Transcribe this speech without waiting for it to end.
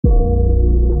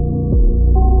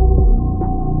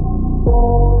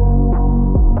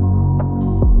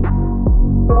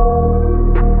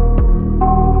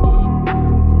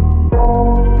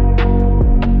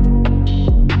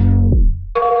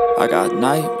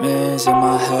nightmares in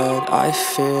my head. I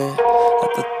fear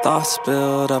that the thoughts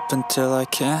build up until I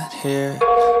can't hear,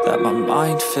 that my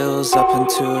mind fills up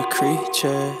into a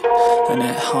creature, and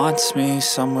it haunts me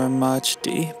somewhere much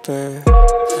deeper.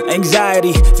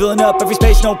 Anxiety, filling up every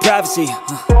space, no privacy.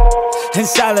 And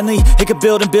silently, it could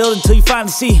build and build until you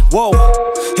finally see, whoa,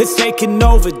 it's taking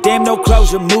over, damn no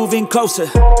closure, moving closer.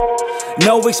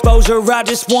 No exposure, I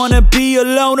just wanna be a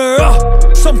loner.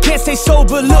 Some can't stay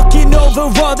sober, looking over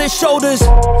all their shoulders,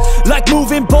 like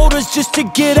moving boulders just to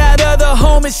get out of the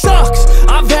home. It sucks,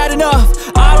 I've had enough,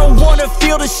 I don't wanna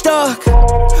feel the stuck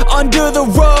under the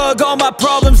rug, all my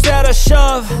problems that I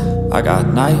shove. I got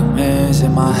nightmares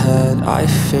in my head. I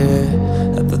fear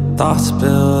that the thoughts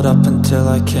build up until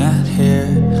I can't hear,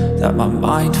 that my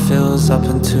mind fills up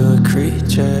into a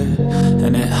creature,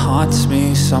 and it haunts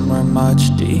me somewhere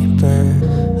much deeper.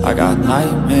 I got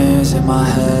nightmares in my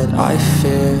head. I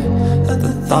fear that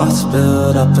the thoughts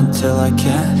build up until I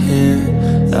can't hear,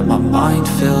 that my mind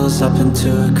fills up into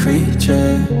a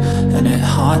creature, and it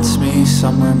haunts me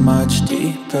somewhere much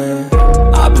deeper.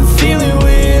 I've been feeling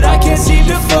weird, I can't seem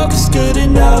to focus good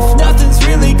enough. Nothing's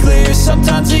really clear,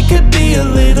 sometimes it could be a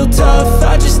little tough.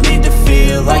 I just need to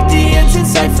feel like the end's in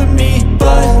sight for me,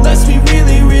 but let's be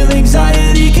really real,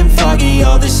 anxiety can foggy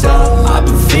all this stuff. I've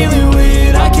been feeling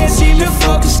weird, I can't seem to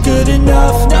focus good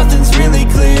enough. Nothing's really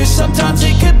clear, sometimes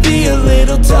it could be a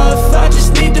little tough. I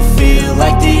just need to feel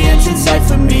like the end's in sight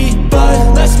for me,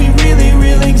 but let's be really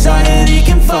real, anxiety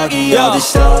can foggy all this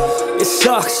stuff. It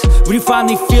sucks when you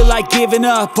finally feel like giving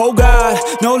up. Oh God,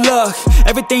 no luck,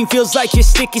 everything feels like you're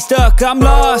sticky stuck. I'm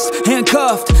lost,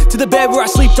 handcuffed to the bed where I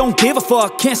sleep, don't give a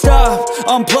fuck. Can't stop,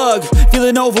 unplug,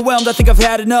 feeling overwhelmed, I think I've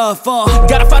had enough.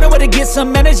 Gotta find a way to get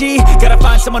some energy, gotta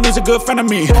find someone who's a good friend of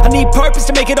me. I need purpose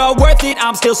to make it all worth it,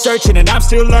 I'm still searching and I'm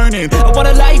still learning. I want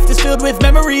a life that's filled with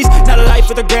memories, not a life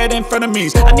with regret in front of me.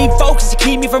 I need focus to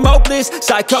keep me from hopeless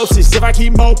psychosis if I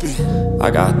keep moping. I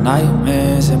got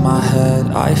nightmares in my head.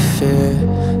 I fear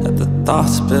that the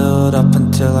thoughts build up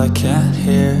until I can't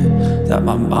hear, that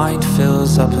my mind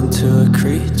fills up into a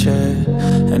creature,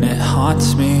 and it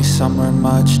haunts me somewhere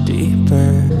much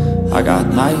deeper. I got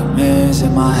nightmares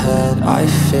in my head. I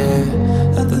fear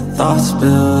that the thoughts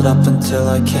build up until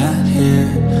I can't hear,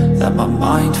 that my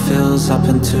mind fills up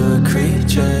into a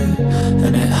creature,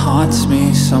 and it haunts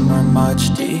me somewhere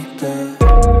much deeper.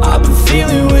 I've been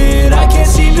feeling weird, I can't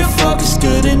seem to focus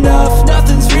good enough.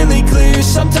 Nothing's really clear,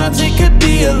 sometimes it could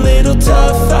be a little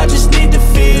tough. I just need to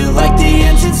feel like the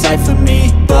end's in sight for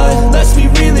me, but let's be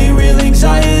really real,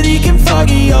 anxiety can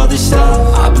foggy all this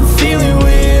stuff. I've been feeling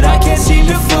weird, I can't seem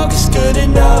to focus good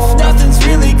enough. Nothing's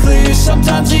really clear,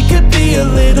 sometimes it could be a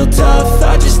little tough.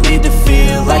 I just need to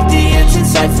feel like the end's in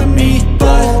sight for me,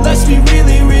 but let's be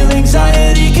really real,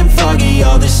 anxiety can foggy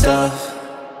all this stuff.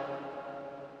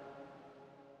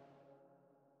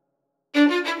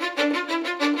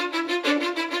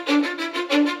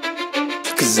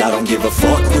 Cause I don't give a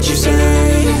fuck what you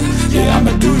say. Yeah,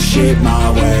 I'ma do shit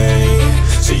my way,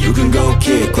 so you can go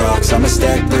kick rocks, I'ma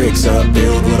stack bricks up,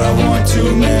 build what I want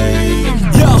to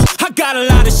make. Yo, I got a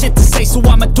lot of shit to say, so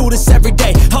I'ma do this every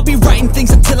day. I'll be writing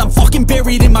things until I'm fucking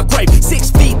buried in my grave.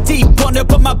 6 feet deep under,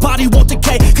 but my body won't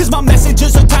decay, cause my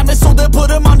messages are timeless, so they'll put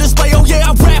them on display. Oh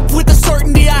yeah, I rap with a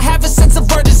certainty, I have a sense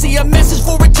of urgency, a message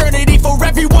for eternity, for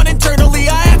everyone internally.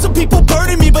 I had some people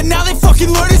burning me, but now they fucking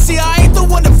learn to see I ain't the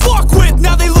one to fuck with.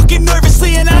 Now they looking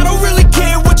nervously, and I don't really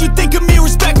care what you think of me,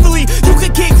 respectfully. You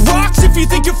can kick rocks if you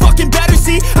think you're fucking better,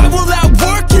 see. I will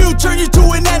outwork you, turn you to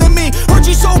an enemy, hurt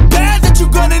you so bad that you're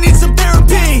gonna need some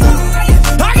therapy.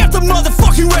 I got the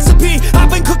motherfucking recipe, I've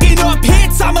been cooking up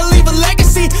hits, I'ma leave a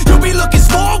legacy. You'll be looking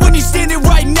small when you're standing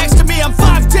right next to me. I'm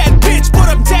 5'10", bitch, but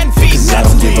I'm 10 feet. Cause I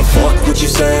don't give a fuck what you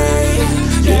say.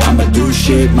 Yeah, I'ma do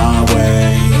shit my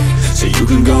way, so you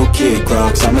can go kick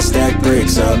rocks, I'ma stack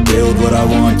bricks up, build what I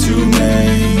want to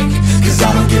make. Cause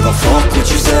I don't give a fuck what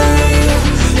you say.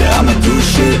 Yeah, I'ma do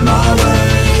shit my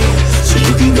way, so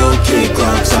you can go kick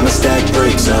rocks, I'ma stack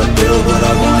bricks up, build what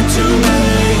I want to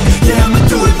make. Yeah, I'ma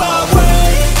do it my way.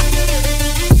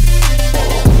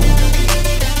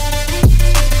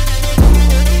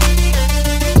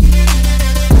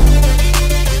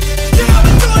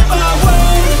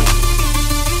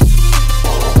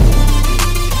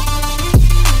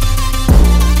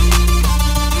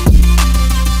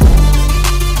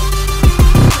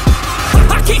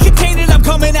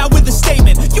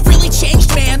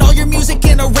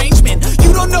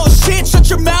 Shut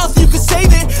your mouth, you can say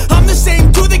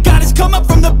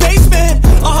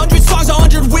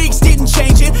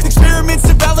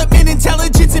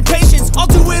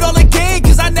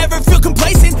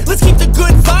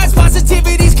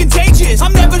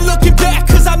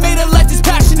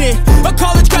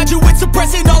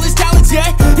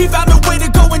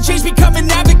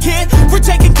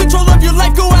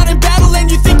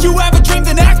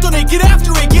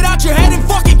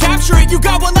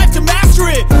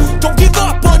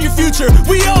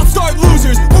we all start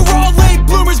losers. We're all late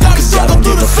bloomers, gotta struggle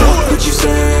through the sewer. Fuck what you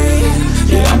say,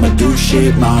 yeah, I'ma do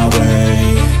shit my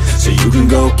way. So you can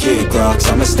go kick rocks,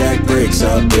 I'ma stack bricks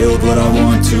up, build what I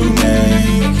want to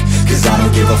make. Cause I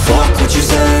don't give a fuck what you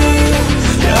say,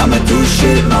 yeah, I'ma do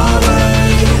shit my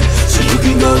way. So you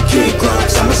can go kick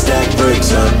rocks, I'ma stack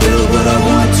bricks up, build what I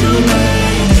want to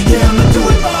make. Yeah, I'ma do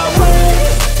it my way.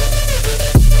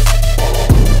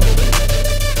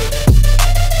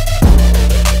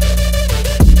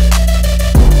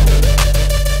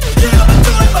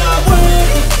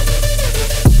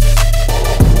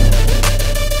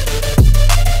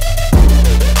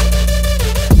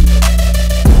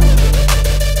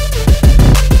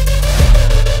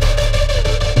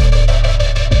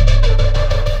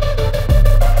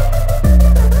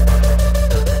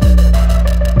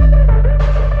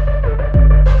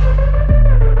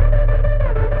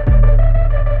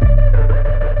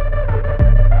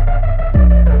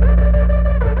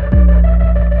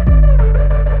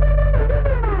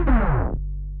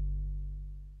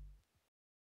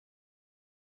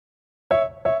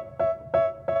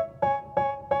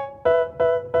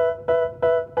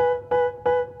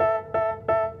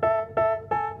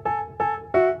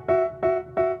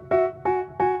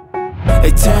 They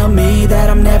tell me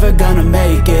that I'm never gonna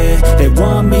make it. They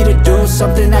want me to do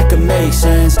something that could make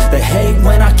sense. They hate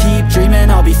when I keep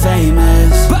dreaming I'll be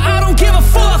famous, but I don't give a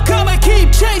fuck, I'ma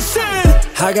keep chasing.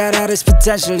 I got all this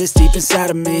potential that's deep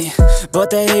inside of me, but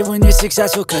they hate when you're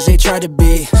successful cause they try to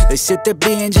be. They sit there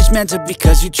being judgmental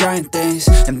because you're trying things,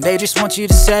 and they just want you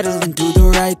to settle and do the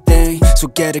right thing. So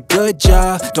get a good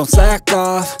job, don't slack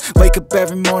off. Wake up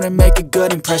every morning, make a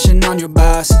good impression on your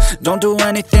boss. Don't do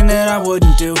anything that I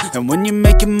wouldn't do, and when you're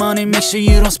making money, make sure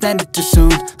you don't spend it too soon.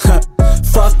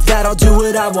 Fuck that, I'll do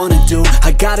what I wanna do.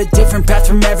 I got a different path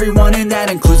from everyone, and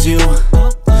that includes you.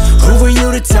 Who are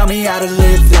you to tell me how to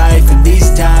live life? In these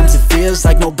times it feels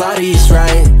like nobody's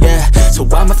right, yeah. So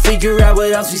I'ma figure out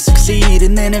what helps me succeed,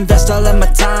 and then invest all of my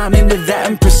time into that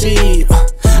and proceed.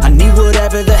 I need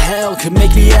whatever the hell could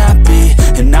make me happy,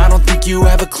 and I don't think you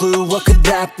have a clue what could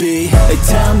that be. They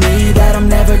tell me that I'm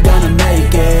never gonna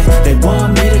make it. They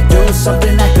want me to do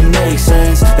something that could make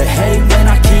sense. They hate when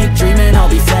I keep dreaming I'll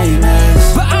be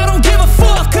famous, but I don't give a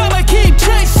fuck, I'ma keep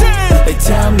chasing. They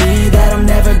tell me that I'm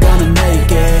never gonna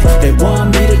make it. They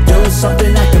want me to do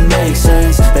something that can make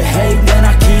sense. They hate when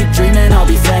I keep dreaming I'll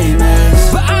be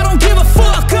famous, but I don't give a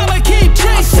fuck, I'ma keep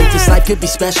chasing. I think this life could be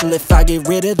special if I get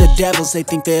rid of the devils. They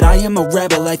think that I am a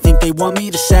rebel, I think they want me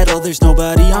to settle. There's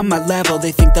nobody on my level.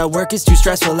 They think that work is too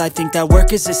stressful, I think that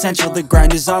work is essential. The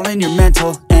grind is all in your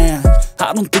mental, and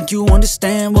I don't think you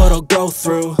understand what I'll go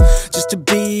through just to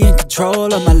be in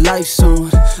control of my life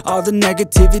soon. All the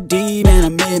negativity, man,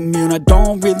 I'm immune. I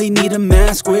don't really need a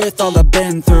mask with all I've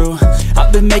been through.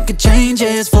 I've been making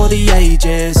changes for the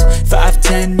ages.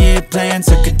 5-10-year plans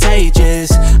are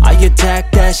contagious. I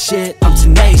attack that shit, I'm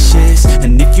tenacious.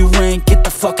 And if you ain't, get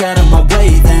the fuck out of my way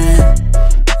then.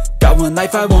 Got one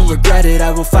life, I won't regret it.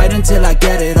 I will fight until I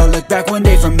get it. I'll look back one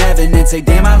day from heaven and say,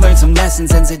 damn, I learned some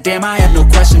lessons. And say, damn, I had no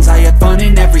questions. I had fun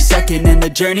in every second, and the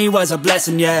journey was a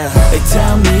blessing, yeah. They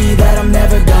tell me that I'm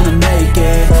never gonna make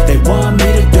it. They want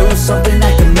me to do something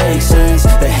that can make sense.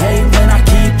 They hate when I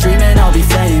keep dreaming I'll be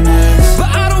famous, but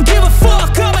I don't give a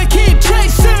fuck, I'ma keep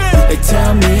chasing. They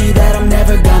tell me that I'm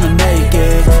never gonna make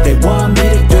it. They want me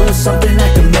to do something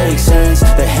that can make sense.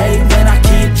 They hate when I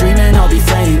keep dreaming I'll be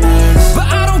famous, but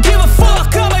I don't give a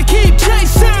fuck, I'ma keep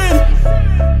chasing.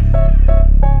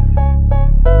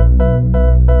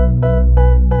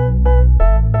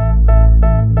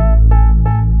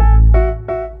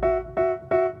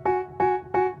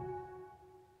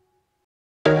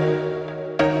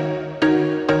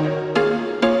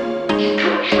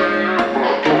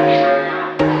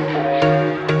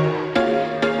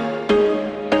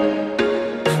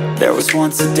 There was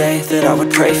once a day that I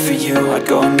would pray for you. I'd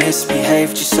go and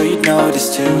misbehave just so you'd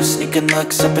notice too. Sneaking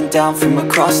looks up and down from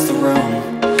across the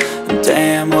room, and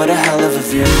damn, what a hell of a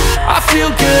view. I feel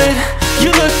good,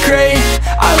 you look great,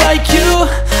 I like you,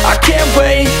 I can't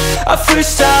wait. A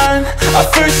first time, a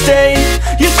first date,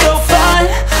 you're so fine,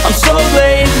 I'm so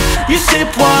late. You sip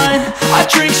wine, I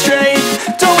drink straight,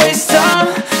 don't waste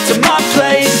time to my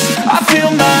place. I feel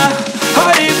my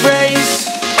heart erase,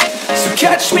 so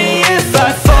catch me if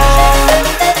I fall.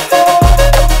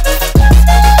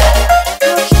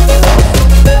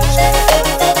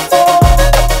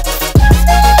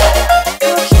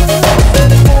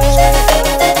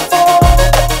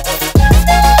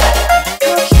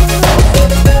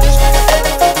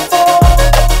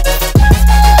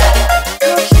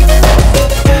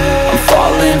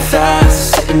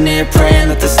 Praying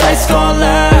that this night's gonna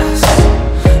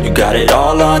last. You got it it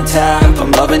all on tap.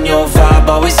 I'm loving your vibe,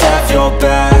 always have your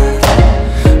back.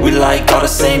 We like all the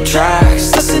same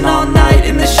tracks, listen all night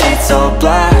in the sheets all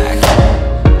black.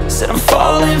 Said I'm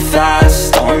falling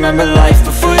fast, don't remember life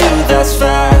before you, that's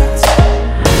facts.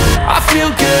 I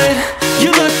feel good,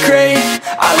 you look great,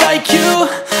 I like you,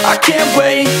 I can't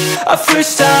wait. A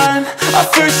first time, a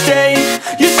first date,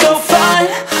 you're so fine,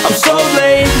 I'm so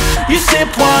late. You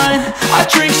sip wine, I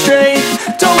drink straight,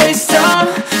 don't waste time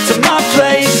to my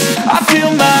place. I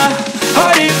feel my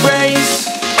heart it race,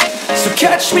 so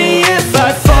catch me if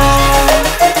I fall.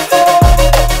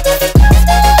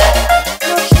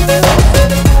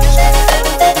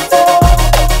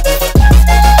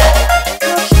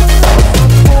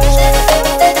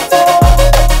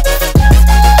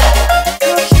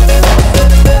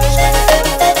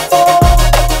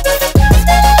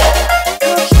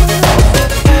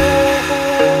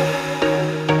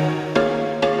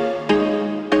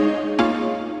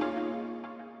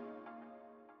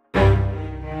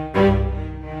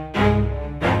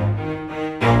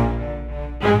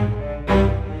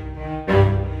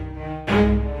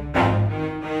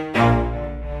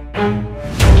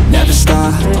 Never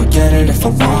stop, I'll get it if I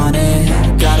want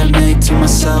it. Gotta make to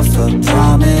myself a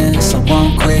promise. I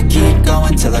won't quit, keep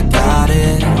going till I got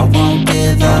it. I won't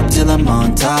give up till I'm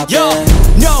on top. Yo,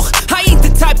 no, I ain't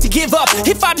the type to give up.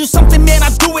 If I do something, man, I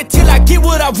do it till I get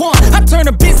what I want. I turn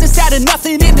a business out of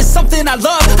nothing into something I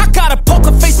love. I got a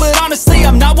poker face, but honestly,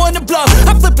 I'm not one to bluff.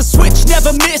 I flip a switch,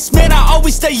 never miss, man, I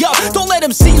always stay up. Don't let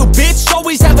them see you, bitch,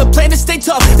 always have a plan to stay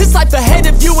tough. This life ahead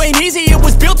of you ain't easy, it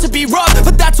was built to be rough.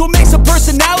 But that's what makes a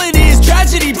personality, is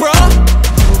tragedy, bruh.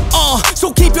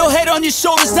 So keep your head on your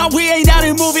shoulders. Now we ain't out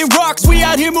here moving rocks, we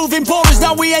out here moving boulders.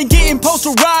 Now we ain't getting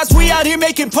posterized, we out here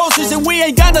making posters. And we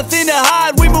ain't got nothing to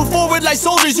hide, we move forward like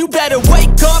soldiers. You better wake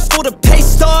up for the pay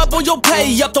stub, or you'll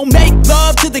pay up. Don't make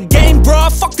love to the game,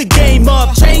 bruh, fuck the game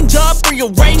up. Change up,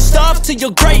 rearrange stuff to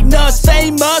your greatness.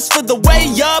 Famous for the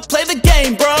way up, play the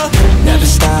game, bruh. Never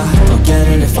stop, I'll get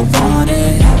it if I want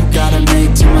it. Gotta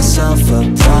make to myself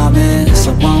a promise.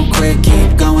 I won't quit,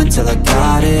 keep going till I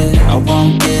got it. I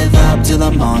won't give up till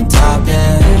I'm on top,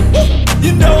 yeah.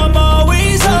 You know I'm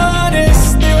always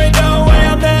honest, there ain't no way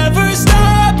I'm ever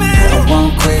stopping. I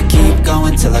won't quit, keep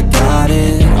going till I got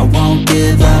it. I won't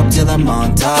give up till I'm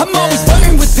on top, I'm always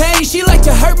flirting with pain, she like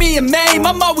to hurt me and maim.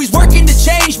 I'm always working to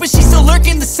change, but she's still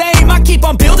lurking the same. I keep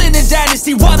on building a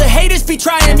dynasty while the haters be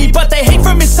trying me. But they hate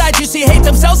from inside, you see, hate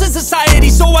themselves in society.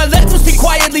 So I let them speak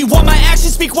quietly while my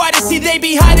actions speak wider. See, they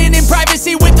be hiding in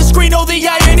privacy with the screen. Oh, the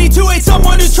irony to hate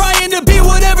someone who's trying to be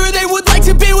whatever they would like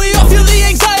to be. We all feel the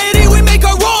anxiety, we make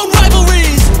our own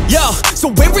rivalries. Yo, so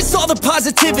where is all the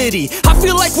positivity? I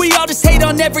feel like we all just hate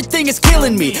on everything, it's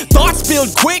killing me. Thoughts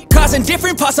build quick, causing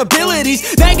different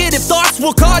possibilities. Negative thoughts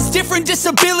will cause different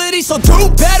disabilities. So do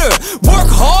better, work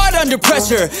hard under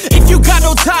pressure. If you got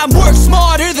no time, work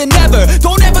smarter than ever.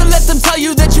 Don't ever let them tell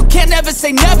you that you can't ever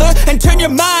say never. And turn your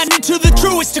mind into the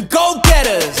truest of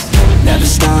go-getters. Never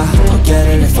stop, I'll get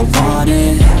it if I want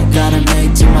it. Gotta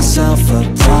make to myself a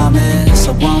promise.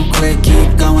 I won't quit,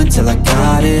 keep going till I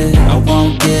got it. I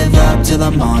won't give up till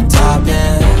I'm on top,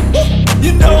 yeah.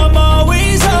 You know I'm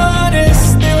always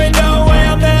honest, there ain't no way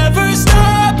I'm ever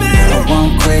stopping. I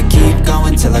won't quit, keep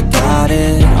going till I got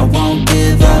it. I won't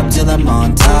give up till I'm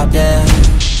on top, yeah.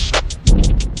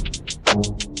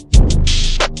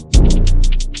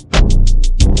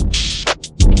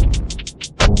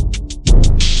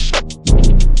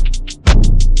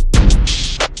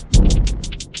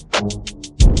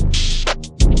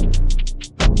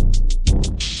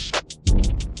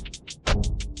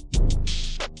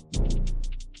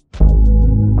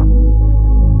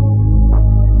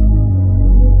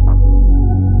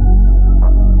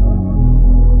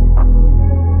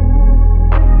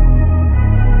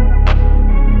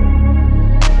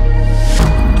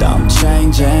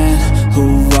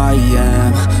 Who I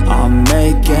am, I'm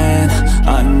making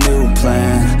a new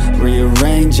plan,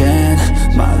 rearranging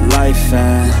my life,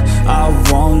 and I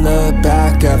won't look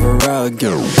back ever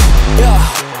again.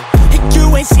 Yeah,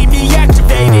 you ain't see me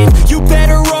activated. You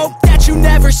better hope that you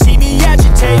never see me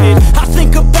agitated. I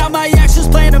think about my actions,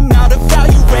 plan them out,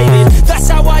 evaluated. That's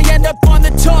how I end up on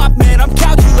the top, man, I'm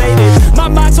calculated. My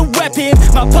mind's a weapon,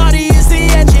 my body is the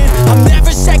engine. I'm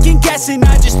never second guessing,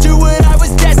 I just do what I was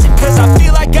destined. Cause I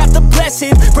feel I got the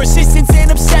blessing, persistence and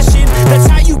obsession. That's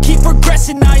how you keep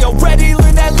progressing, I already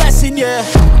learned that lesson, yeah.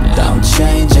 I'm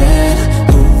changing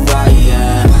who I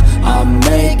am, I'm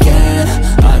making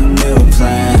a new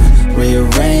plan,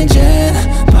 rearranging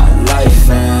my life,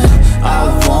 and I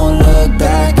won't look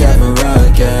back ever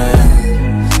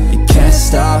again. You can't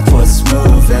stop what's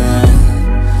moving,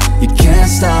 you can't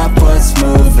stop what's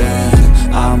moving.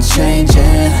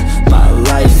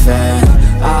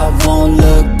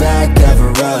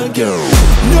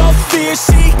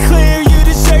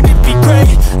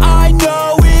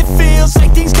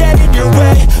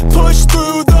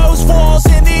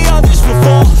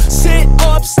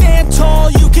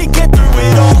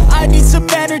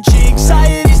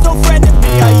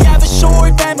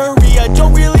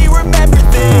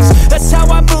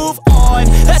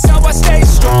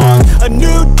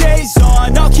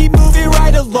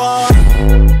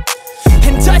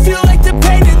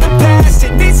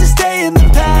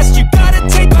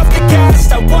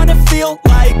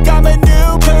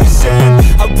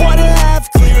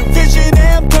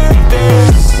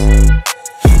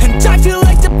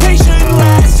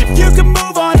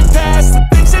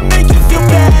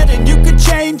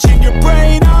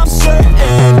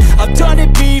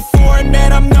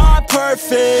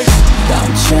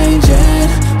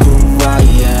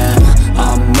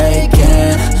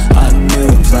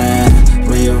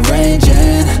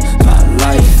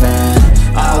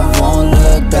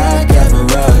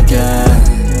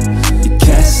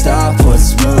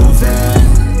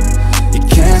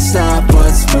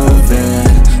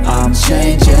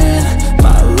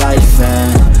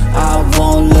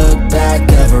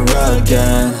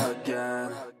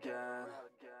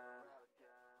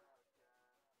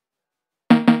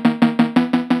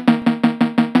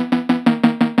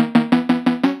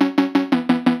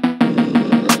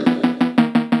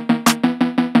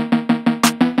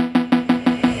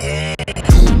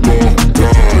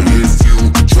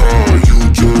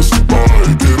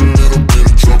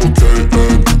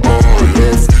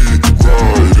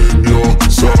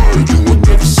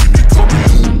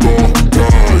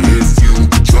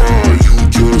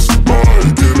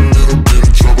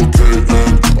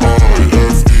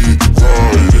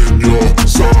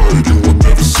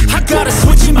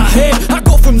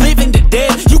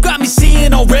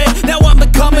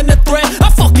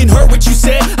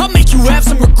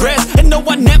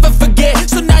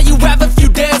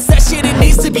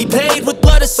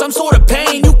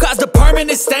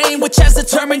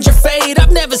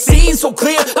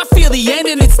 fear. I feel the end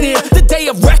and it's near. The day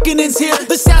of reckoning's here.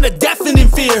 The sound of deafening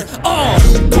fear.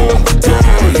 You gon'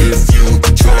 die if you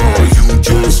try. You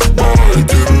just might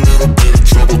get a little bit of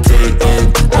trouble.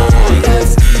 K-N-I-F-E,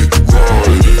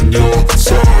 right in your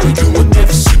side. You will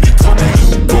never see me coming.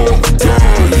 You gon'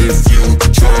 die if you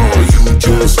try. You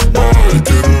just might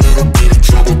get a little bit of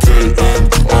trouble.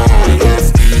 K-N-I-F-E,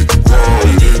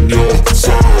 right in your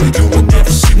side. You will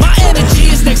never see me coming. My energy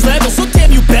is next level, so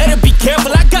damn you better be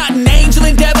careful. I got an angel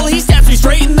and devil, he snaps me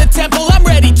straight in the temple. I'm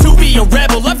ready to be a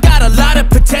rebel. I've got a lot of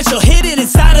potential hidden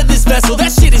inside of this vessel.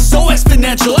 That shit is so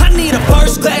exponential. I need a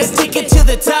first class ticket to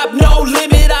the top, no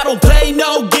limit. I don't play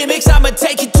no gimmicks, I'ma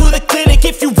take you to the clinic.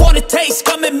 If you want a taste,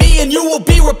 come at me and you will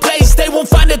be replaced. They won't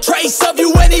find a trace of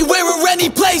you anywhere or any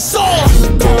place. You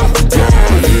gon'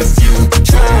 die if you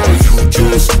try. You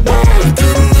just might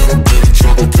get a little bit of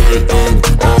trouble.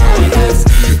 K-N-I-F-E,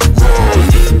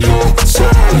 right in your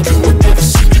side. You will never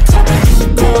see me coming. You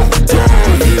gon' die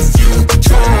if you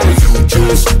try. You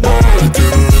just might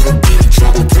get a little bit of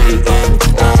trouble.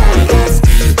 K-N-I-F-E,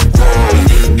 right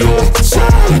in your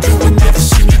side. You will never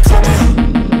see me coming.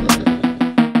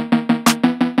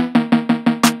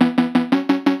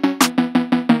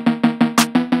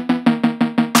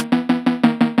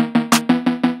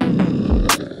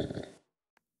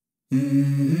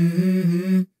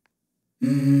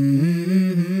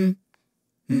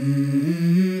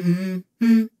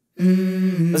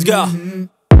 Let's go.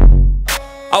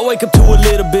 I wake up to a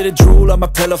little bit of drool on my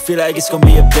pillow, feel like it's gonna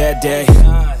be a bad day.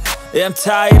 Yeah, I'm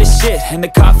tired of shit, and the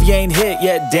coffee ain't hit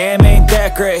yet, damn, ain't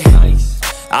that great.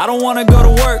 I don't wanna go to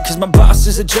work, cause my boss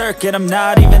is a jerk, and I'm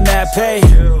not even that paid.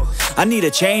 I need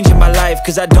a change in my life,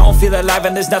 cause I don't feel alive,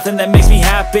 and there's nothing that makes me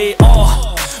happy.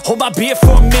 Hold my beer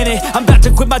for a minute, I'm about to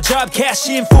quit my job, cash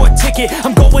in for a ticket.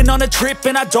 I'm going on a trip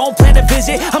and I don't plan to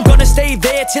visit. I'm gonna stay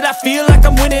there till I feel like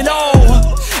I'm winning,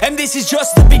 and this is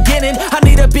just the beginning. I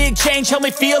need a big change, help me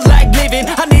feel like living.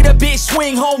 I need a big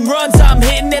swing, home runs I'm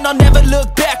hitting, and I'll never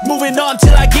look back, moving on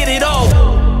till I get it all.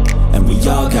 And we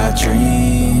all got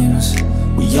dreams,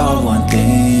 we all want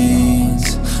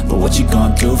things. But what you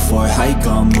gonna do for it? How you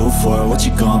gonna move for it? What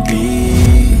you gonna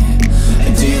be?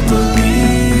 And do you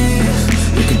believe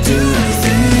you can do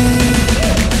anything?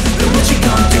 But what you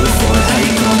gonna do for it? How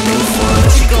you gonna move for it?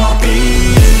 What you gonna be?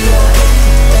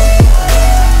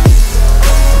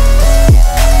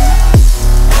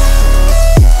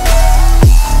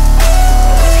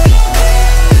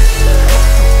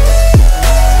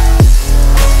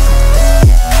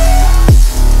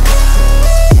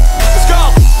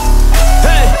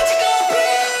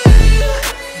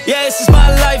 This is my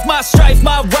life, my strife,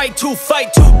 my right to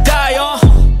fight, to die on.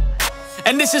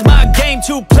 And this is my game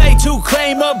to play, to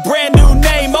claim a brand new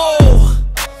name,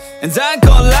 And I ain't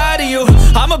gonna lie to you,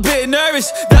 I'm a bit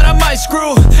nervous that I might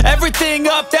screw everything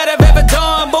up that I've ever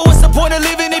done. But what's the point of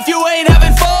living if you ain't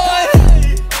having fun?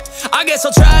 I guess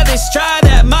I'll try this, try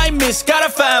that, might miss, gotta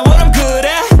find what I'm good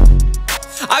at.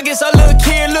 I guess I look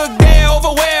here, look there,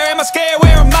 over where am I scared,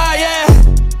 where am I at?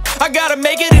 I gotta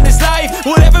make it in this life.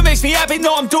 Whatever makes me happy,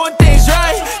 know I'm doing things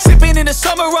right. Sipping in the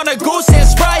summer on a goose and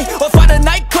Sprite, or find a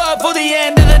nightclub for the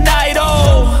end of the night,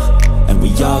 And we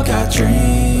all got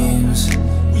dreams,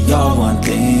 we all want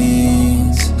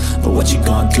things. But what you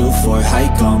gonna do for it? How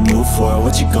you gonna move for it?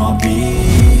 What you gonna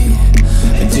be?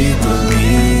 And do you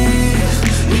believe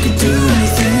you can do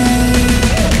anything?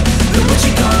 But what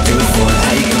you gonna do for it?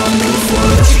 How you gonna move for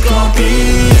it? What you gonna be?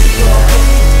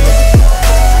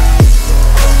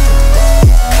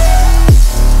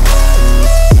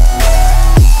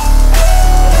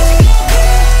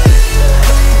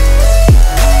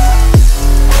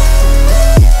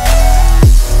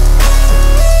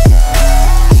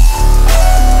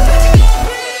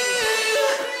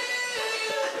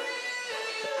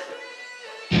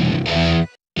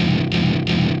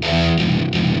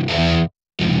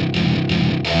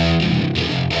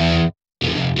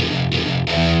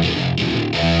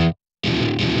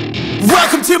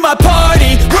 Welcome to my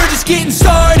party, we're just getting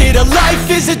started. A life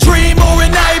is a dream or a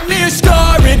nightmare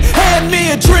scarring. Hand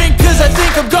me a drink cause I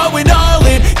think I'm going all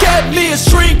in. Get me a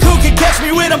shrink who can catch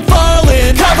me when I'm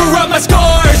falling. Cover up my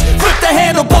scars, flip the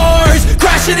handlebars,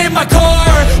 crashing in my car,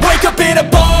 wake up in a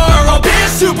bar. I'll be a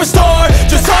superstar,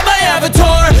 just on my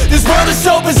avatar. This world is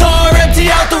so bizarre, empty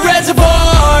out the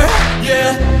reservoir.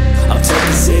 Yeah, I'm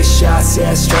taking 6 shots,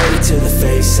 yeah, straight to the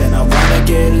face. And I wanna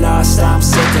get lost, I'm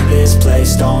sick of this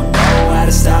place. Don't know how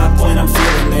to stop when I'm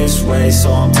feeling this way.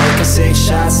 So I'm taking 6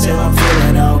 shots till I'm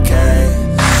feeling okay.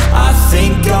 I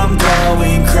think I'm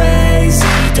going crazy,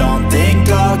 don't think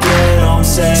I'll get home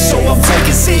safe. So I'm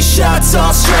taking 6 shots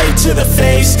all straight to the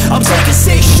face. I'm taking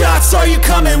 6 shots, are you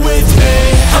coming with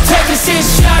me? I'm taking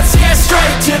 6 shots, yeah,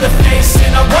 straight to the face.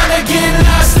 And I wanna get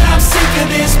lost, I'm sick of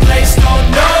this place. Don't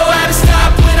know how to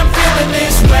stop when I'm feeling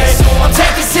this way. So I'm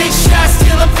taking 6 shots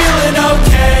till I'm feeling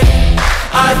okay.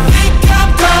 I think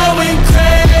I'm going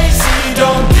crazy,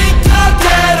 don't think I'll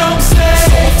get home safe.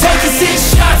 So I'm taking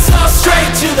 6 shots, all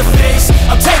straight to the face.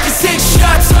 I'm taking 6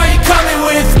 shots, are you coming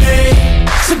with me?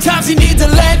 Sometimes you need to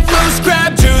let loose,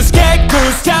 grab juice, get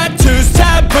goose, tattoos,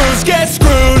 taboos, get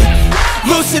screwed.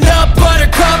 Loosen up,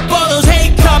 buttercup, all those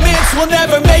hate comments will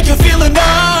never make you feel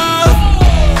enough.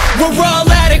 We're all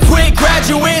adequate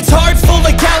graduates, heart full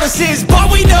of calluses,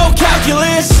 but we know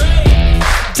calculus.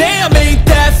 Damn, ain't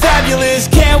that fabulous?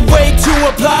 Can't wait to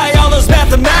apply all those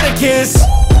mathematicus.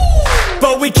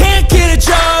 But we can't get a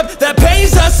job that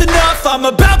pays us enough. I'm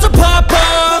about to pop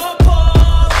up.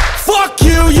 Fuck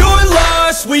you, you're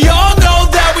lost. We all know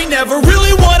that we never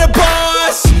really want a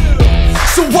boss.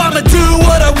 So I'ma do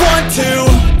what I want to,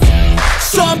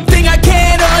 something I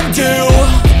can't undo.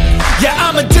 Yeah,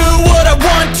 I'ma do what I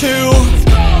want to,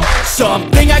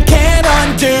 something I can't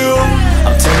undo.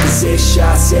 I'm taking 6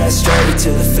 shots, yeah, straight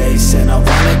to the face. And I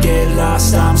wanna get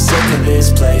lost, I'm sick of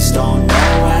this place. Don't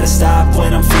know how to stop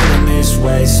when I'm feeling this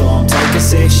way. So I'm taking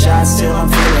 6 shots till I'm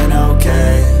feeling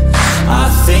okay. I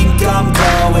think I'm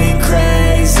going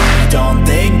crazy, don't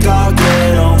think I'll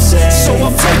get home safe. So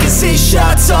I'm taking 6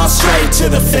 shots, all straight to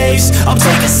the face. I'm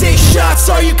taking 6 shots,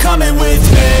 are you coming with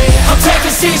me? I'm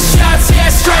taking 6 shots, yeah,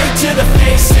 straight to the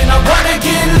face. And I wanna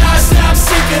get lost, I'm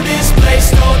sick of this